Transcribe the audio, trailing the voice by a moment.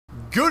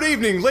Good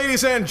evening,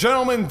 ladies and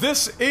gentlemen.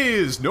 This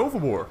is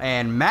Novabor.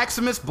 And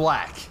Maximus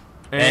Black.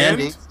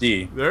 And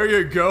D. There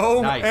you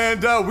go. Nice.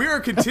 And we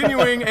are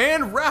continuing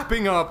and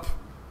wrapping up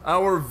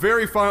our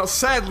very final,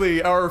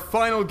 sadly, our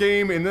final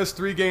game in this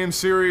 3-game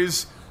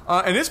series.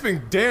 And it's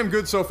been damn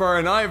good so far,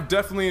 and I've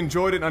definitely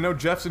enjoyed it, and I know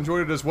Jeff's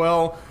enjoyed it as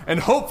well.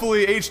 And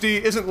hopefully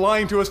HD isn't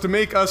lying to us to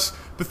make us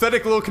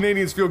pathetic little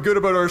Canadians feel good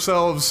about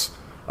ourselves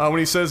when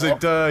he says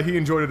that he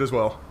enjoyed it as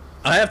well.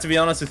 I have to be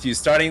honest with you,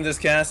 starting this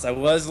cast, I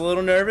was a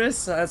little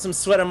nervous. I had some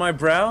sweat on my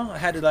brow. I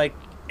had to, like,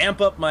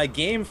 amp up my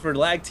game for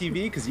LAGTV,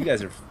 because you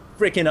guys are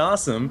freaking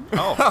awesome.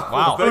 Oh, wow.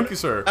 Well, thank you,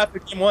 sir. After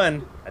game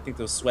 1, I think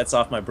those sweat's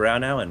off my brow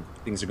now, and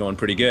things are going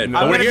pretty good.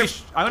 I'm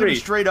gonna be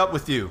straight up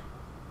with you.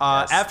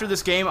 Yes. After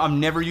this game,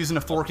 I'm never using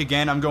a fork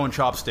again. I'm going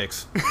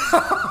chopsticks.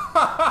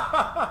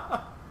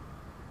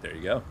 There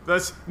you go.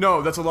 That's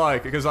a lie,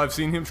 because I've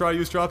seen him try to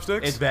use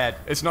chopsticks. It's bad.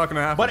 It's not gonna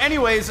happen. But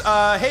anyways,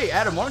 hey,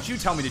 Adam, why don't you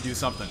tell me to do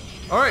something?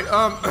 All right,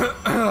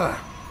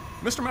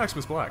 Mr.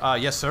 Maximus Black.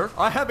 Yes, sir?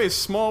 I have a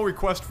small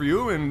request for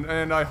you,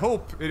 and I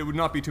hope it would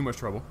not be too much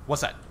trouble.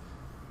 What's that?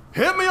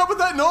 Hit me up with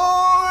that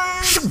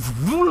noise!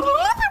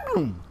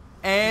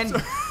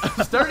 And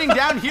starting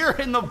down here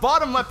in the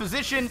bottom left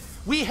position,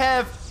 we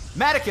have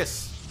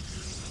Maticus.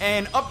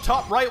 And up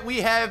top right, we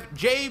have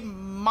Jay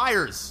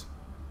Myers.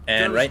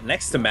 And right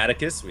next to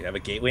Maticus, we have a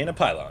gateway and a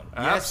pylon.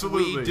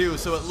 Absolutely. Yes, we do.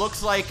 So it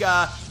looks like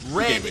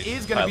Red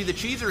is going to be the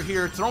cheeser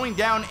here, throwing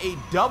down a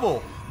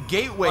double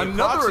gateway.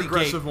 Another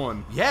aggressive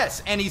one.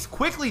 Yes, and he's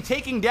quickly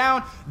taking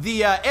down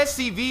the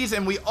SCVs,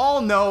 and we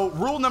all know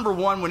rule number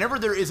 1, whenever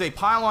there is a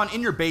pylon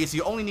in your base,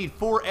 you only need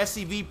 4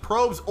 SCV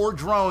probes or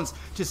drones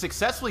to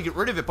successfully get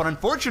rid of it. But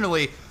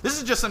unfortunately, this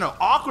is just in an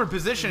awkward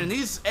position, and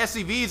these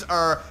SCVs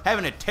are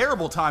having a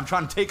terrible time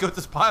trying to take out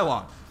this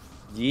pylon.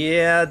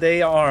 Yeah,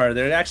 they are.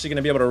 They're actually going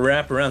to be able to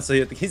wrap around. So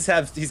he's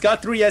got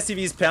 3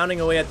 SCVs pounding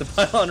away at the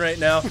pylon right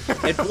now.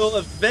 It will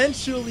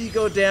eventually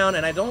go down,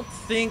 and I don't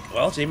think...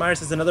 Well, Jay Myers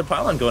has another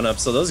pylon going up,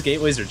 so those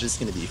gateways are just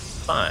going to be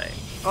fine.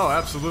 Oh,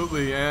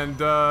 absolutely. And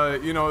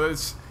you know,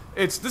 this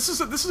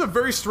is a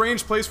very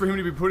strange place for him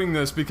to be putting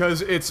this,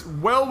 because it's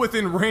well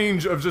within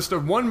range of just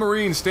one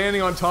Marine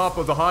standing on top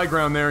of the high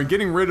ground there and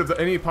getting rid of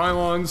any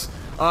pylons.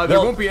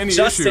 There won't be any issue.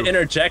 Just to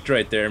interject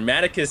right there,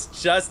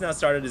 Maticus just now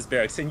started his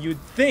barracks, and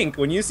you'd think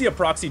when you see a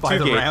proxy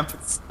 2 gate,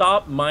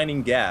 stop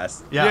mining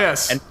gas. Yeah.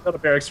 Yes. And build a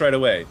barracks right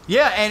away.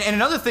 Yeah, and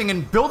another thing,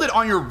 and build it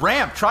on your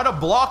ramp. Try to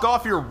block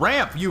off your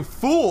ramp, you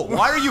fool.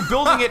 Why are you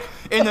building it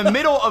in the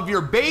middle of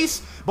your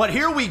base? But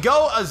here we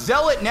go, a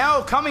zealot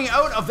now coming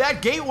out of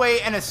that gateway,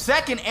 and a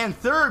second and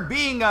third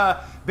being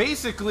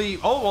basically,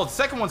 oh, well, the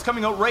second one's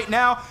coming out right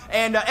now,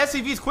 and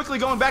SCV's quickly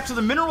going back to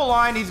the mineral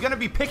line. He's going to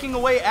be picking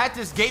away at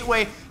this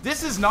gateway.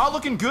 This is not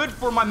looking good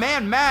for my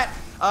man, Matt.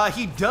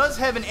 He does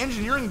have an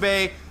engineering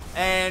bay,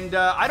 and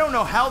I don't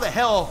know how the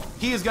hell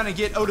he is going to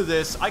get out of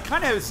this. I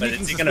kind of have a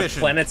sneaking suspicion. Is he going to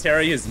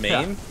planetary his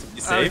main to be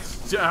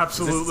safe? Yeah,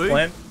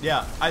 absolutely.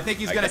 Yeah, I think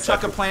he's going to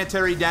chuck a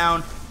planetary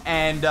down,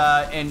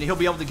 and he'll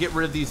be able to get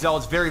rid of these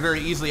zealots very,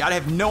 very easily. I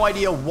have no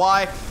idea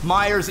why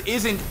Myers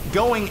isn't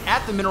going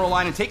at the mineral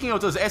line and taking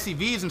out those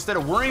SCVs instead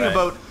of worrying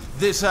about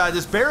this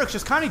barracks,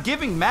 just kind of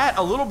giving Matt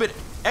a little bit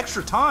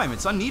extra time.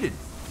 It's unneeded.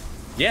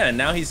 Yeah, and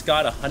now he's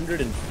got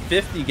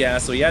 150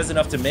 gas, so he has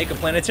enough to make a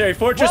planetary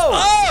fortress. Whoa!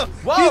 Oh!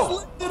 Whoa! He's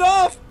lifted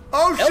off!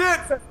 Oh,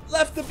 shit!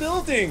 Left the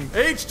building!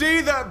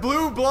 HD, that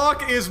blue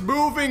block is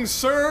moving,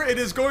 sir. It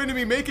is going to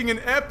be making an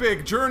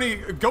epic journey,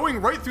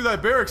 going right through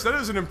that barracks. That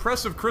is an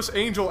impressive Chris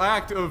Angel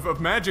act of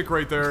magic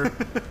right there.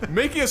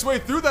 Making his way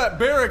through that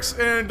barracks,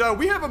 and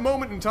we have a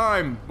moment in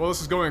time while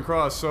this is going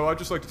across, so I'd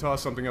just like to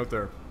toss something out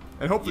there.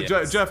 And hopefully,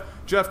 Yes.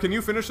 Jeff, can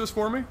you finish this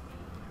for me?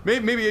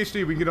 Maybe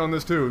HD, we can get on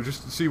this too,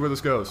 just to see where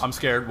this goes. I'm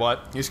scared.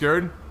 What? You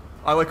scared?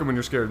 I like it when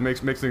you're scared.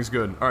 It makes things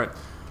good. All right.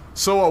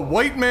 So a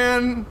white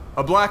man,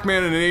 a black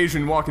man, and an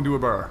Asian walk into a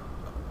bar.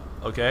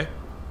 Okay.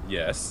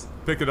 Yes.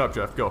 Pick it up,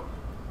 Jeff. Go.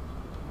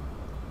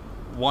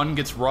 One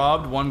gets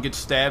robbed, one gets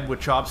stabbed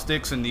with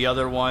chopsticks, and the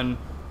other one...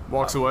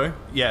 Walks away?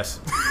 Yes.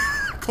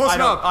 Close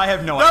enough. I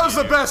have no idea. That was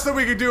the best that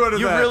we could do out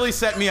of You that. really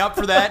set me up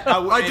for that.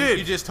 I did.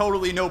 You just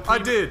totally know. I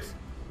did.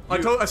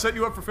 I set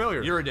you up for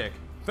failure. You're a dick.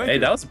 Thank Hey, you.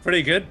 that was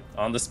pretty good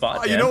on the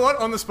spot. You know what?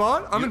 On the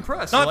spot? I'm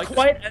impressed. Not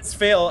quite as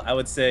fail, I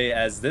would say,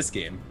 as this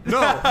game.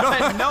 No,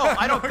 No,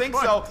 I don't think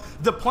so.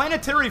 The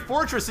planetary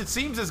fortress, it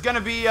seems, is going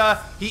to be,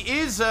 he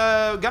is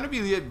going to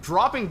be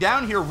dropping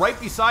down here right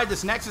beside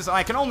this nexus.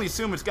 I can only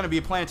assume it's going to be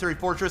a planetary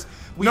fortress.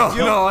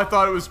 No, I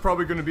thought it was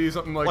probably going to be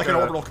something like an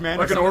orbital command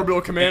like or an something?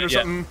 orbital command or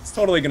something. It's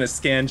totally going to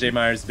scan J.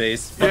 Myers'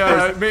 base.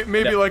 Yeah,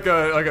 maybe like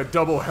a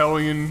double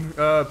Hellion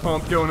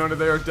pump going under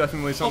there.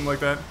 Definitely something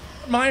like that.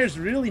 What Myers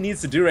really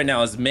needs to do right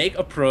now is make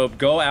a probe,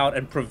 go out,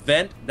 and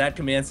prevent that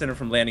command center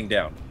from landing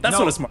down. That's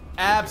what a smart.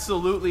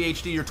 Absolutely,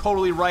 HD, you're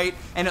totally right.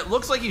 And it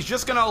looks like he's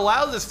just going to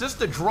allow this just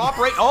to drop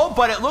right. Oh,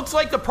 but it looks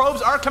like the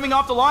probes are coming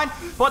off the line,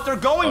 but they're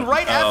going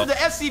right after the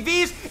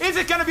SCVs. Is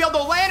it going to be able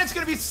to land? It's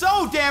going to be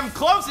so damn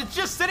close. It's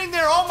just sitting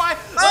there. Oh my!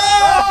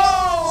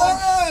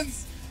 Oh!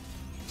 Runs!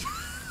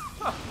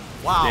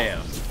 Wow.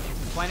 Damn.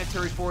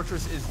 Planetary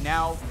Fortress is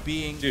now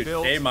being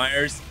built. Jay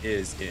Myers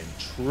is in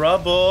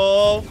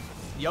trouble.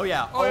 Oh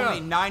yeah, only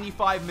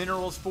 95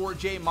 minerals for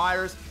Jay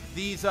Myers.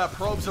 These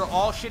probes are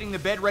all shitting the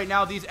bed right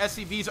now. These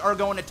SCVs are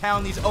going to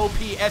town. These OP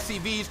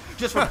SCVs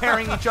just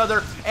repairing each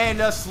other and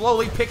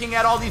slowly picking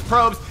at all these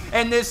probes.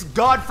 And this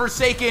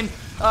godforsaken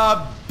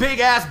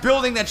big-ass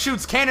building that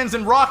shoots cannons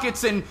and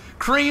rockets and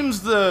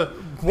creams the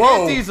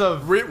panties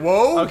of...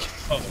 Whoa? Okay.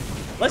 Oh,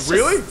 let's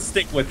just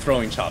stick with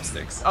throwing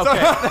chopsticks. Okay.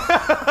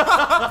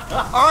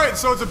 Alright,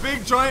 so it's a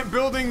big giant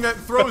building that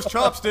throws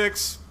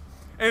chopsticks,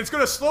 and it's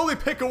going to slowly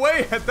pick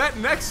away at that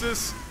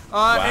nexus,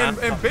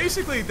 and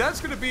basically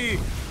that's going to be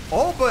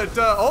all but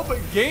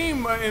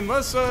game,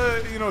 unless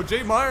you know,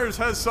 Jay Myers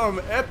has some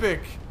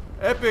epic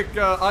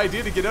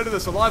idea to get out of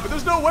this alive. But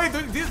there's no way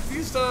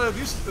these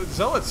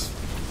zealots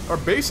are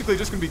basically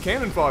just going to be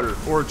cannon fodder,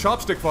 or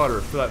chopstick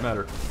fodder for that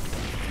matter.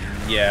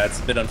 Yeah, it's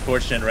a bit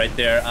unfortunate right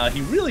there. He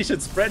really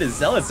should spread his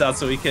zealots out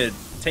so he could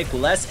take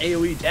less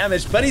AoE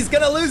damage, but he's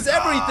gonna lose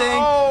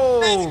everything.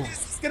 Oh!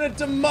 He's gonna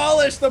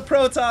demolish the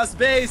Protoss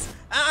base.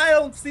 I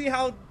don't see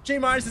how Jay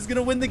Myers is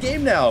gonna win the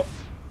game now.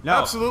 No,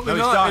 absolutely no,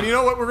 not. And you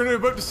know what we're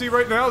about to see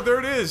right now? There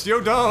it is.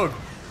 Yo, dog.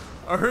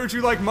 I heard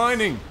you like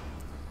mining.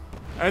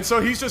 And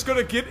so he's just going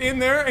to get in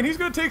there, and he's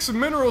going to take some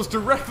minerals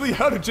directly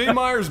out of Jay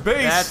Myers'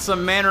 base. That's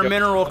some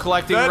mineral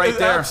collecting right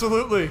there.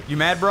 Absolutely. You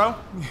mad, bro?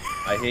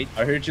 I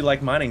heard you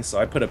like mining, so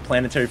I put a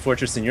planetary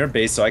fortress in your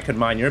base so I could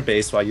mine your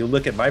base while you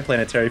look at my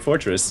planetary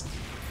fortress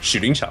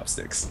shooting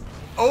chopsticks.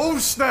 Oh,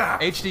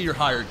 snap. HD, you're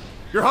hired.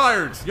 You're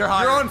hired. You're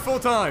hired. You're on full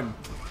time.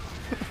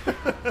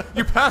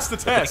 You passed the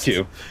test. Thank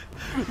you.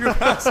 You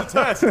passed the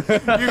test.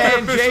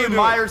 And Jay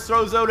Myers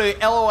throws out a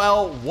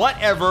LOL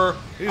whatever.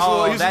 He's a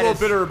little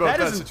bitter about that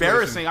That is situation.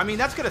 embarrassing. I mean,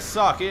 that's going to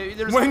suck.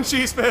 When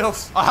cheese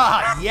fails.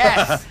 Ah,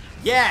 yes.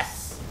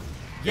 Yes.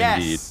 Yes.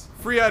 Indeed.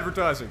 Free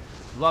advertising.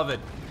 Love it.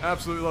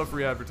 Absolutely love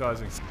free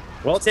advertising.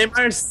 Well, Jay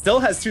Myers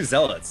still has 2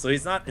 zealots, so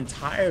he's not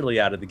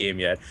entirely out of the game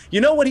yet. You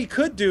know what he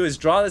could do is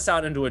draw this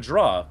out into a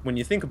draw when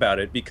you think about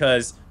it,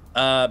 because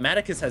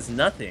Maticus has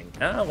nothing.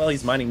 Well,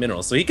 he's mining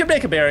minerals, so he could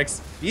make a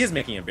barracks. He is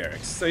making a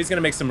barracks, so he's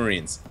gonna make some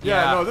marines.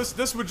 Yeah, no,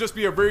 this would just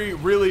be a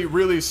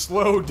really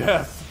slow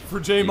death for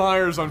Jay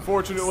Myers,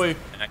 unfortunately.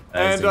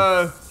 And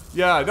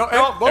yeah, no,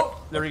 and,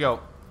 well, there we go.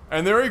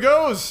 And there he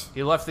goes.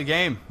 He left the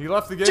game. He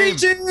left the game.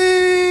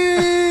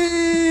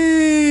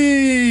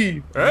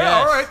 Hey, Yes.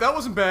 all right, that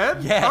wasn't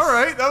bad. Yes. All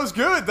right, that was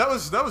good. That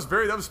was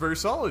very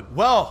solid.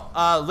 Well,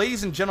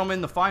 ladies and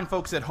gentlemen, the fine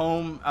folks at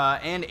home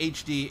and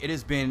HD, it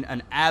has been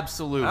an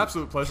absolute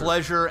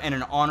pleasure and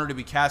an honor to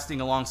be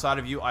casting alongside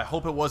of you. I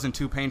hope it wasn't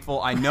too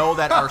painful. I know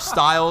that our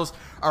styles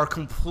are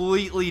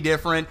completely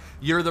different.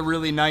 You're the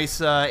really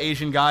nice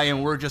Asian guy,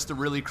 and we're just the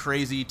really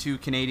crazy 2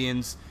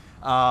 Canadians.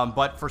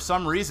 But for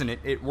some reason,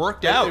 it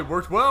worked out. It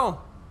worked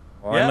well.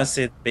 Well, I must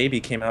say, the baby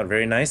came out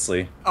very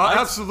nicely.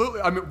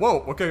 Absolutely. I mean, whoa.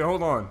 Okay,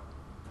 hold on.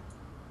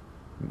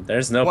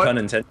 There's no pun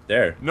intended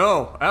there.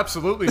 No,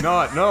 absolutely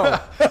not. No.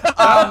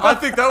 I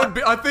think that would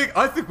be.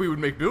 I think we would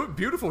make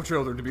beautiful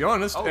children, to be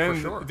honest. Oh, and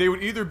for sure. They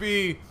would either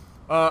be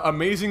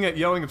amazing at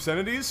yelling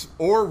obscenities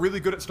or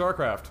really good at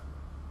StarCraft,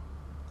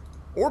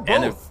 or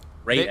both.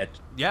 Great at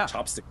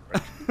chopstick.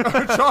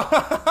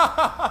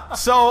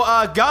 So,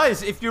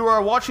 guys, if you are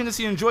watching this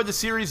and you enjoyed the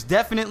series,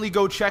 definitely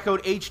go check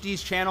out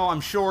HD's channel. I'm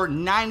sure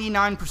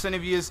 99%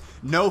 of you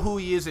know who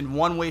he is in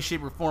one way,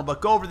 shape, or form. But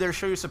go over there,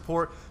 show your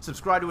support,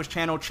 subscribe to his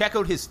channel, check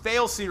out his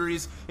fail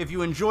series if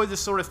you enjoy this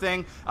sort of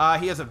thing.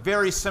 He has a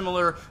very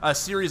similar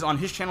series on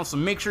his channel, so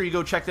make sure you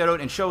go check that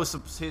out and show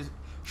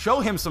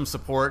him some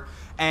support.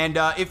 And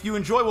if you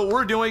enjoy what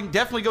we're doing,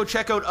 definitely go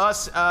check out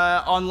us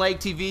on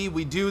LAGTV.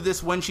 We do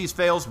this When Cheese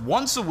Fails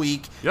once a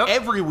week,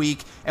 every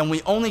week, and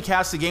we only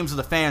cast the games of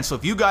the fans. So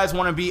if you guys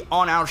want to be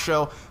on our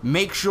show,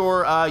 make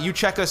sure you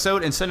check us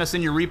out and send us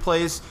in your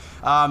replays.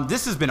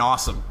 This has been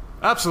awesome.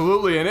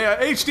 Absolutely. And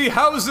HD,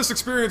 how was this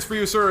experience for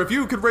you, sir? If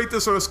you could rate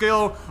this on a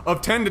scale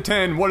of 10 to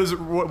 10, what is it?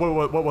 What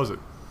was it?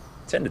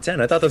 10 to 10.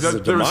 I thought this was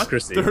a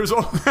democracy.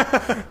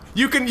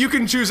 You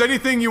can choose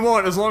anything you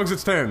want as long as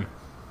it's 10.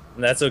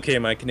 That's okay,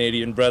 my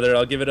Canadian brother.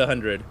 I'll give it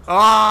 100.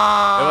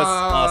 Ah, it was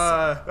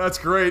awesome. That's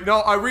great.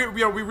 No,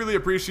 we really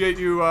appreciate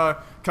you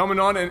coming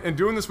on and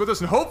doing this with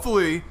us, and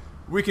hopefully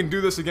we can do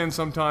this again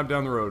sometime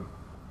down the road.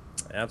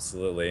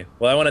 Absolutely.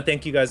 Well, I want to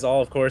thank you guys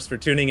all, of course, for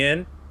tuning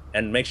in,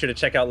 and make sure to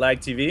check out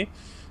LAGTV.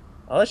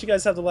 I'll let you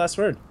guys have the last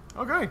word.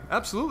 Okay,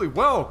 absolutely.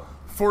 Well,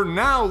 for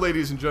now,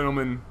 ladies and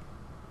gentlemen,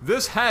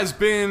 this has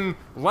been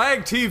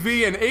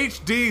LAGTV and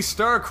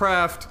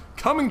HDStarcraft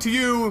coming to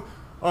you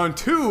on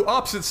 2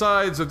 opposite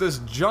sides of this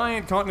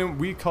giant continent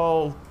we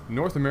call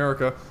North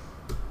America.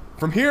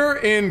 From here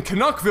in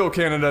Canuckville,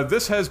 Canada,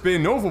 this has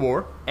been Nova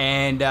War.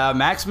 And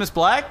Maximus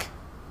Black.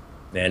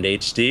 And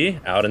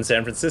HD out in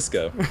San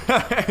Francisco.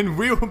 And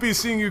we will be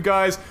seeing you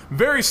guys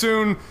very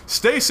soon.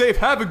 Stay safe,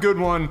 have a good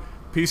one.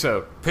 Peace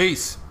out.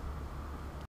 Peace.